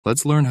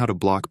Let's learn how to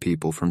block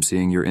people from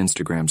seeing your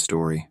Instagram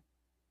story.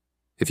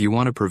 If you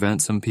want to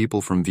prevent some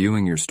people from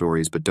viewing your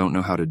stories but don't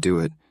know how to do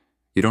it,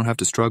 you don't have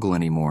to struggle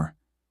anymore.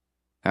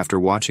 After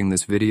watching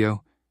this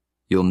video,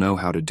 you'll know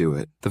how to do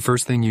it. The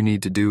first thing you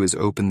need to do is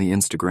open the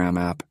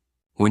Instagram app.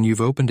 When you've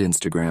opened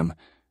Instagram,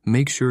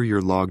 make sure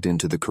you're logged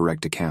into the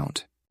correct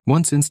account.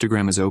 Once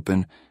Instagram is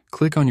open,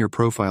 click on your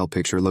profile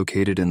picture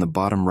located in the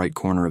bottom right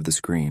corner of the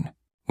screen.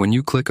 When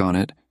you click on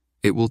it,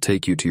 it will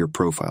take you to your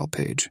profile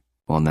page.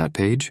 On that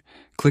page,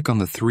 click on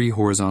the 3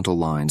 horizontal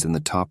lines in the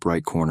top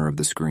right corner of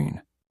the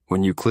screen.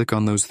 When you click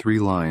on those 3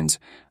 lines,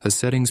 a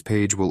settings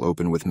page will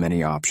open with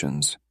many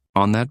options.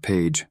 On that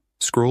page,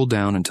 scroll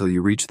down until you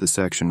reach the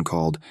section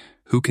called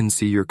Who Can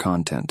See Your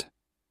Content.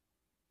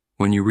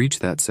 When you reach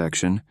that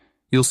section,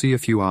 you'll see a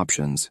few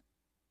options,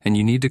 and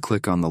you need to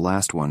click on the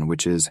last one,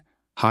 which is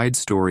Hide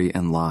Story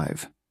and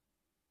Live.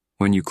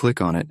 When you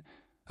click on it,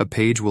 a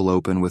page will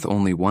open with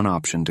only one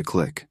option to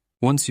click.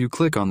 Once you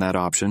click on that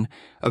option,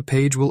 a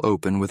page will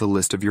open with a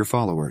list of your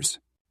followers.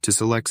 To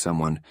select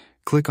someone,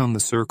 click on the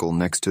circle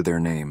next to their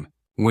name.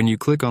 When you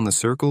click on the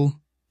circle,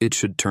 it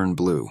should turn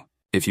blue.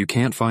 If you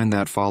can't find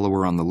that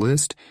follower on the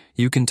list,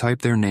 you can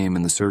type their name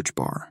in the search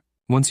bar.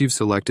 Once you've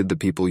selected the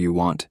people you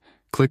want,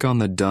 click on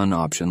the Done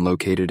option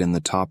located in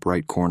the top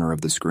right corner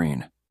of the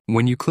screen.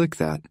 When you click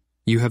that,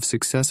 you have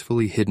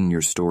successfully hidden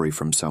your story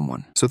from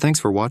someone. So thanks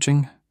for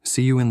watching.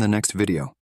 See you in the next video.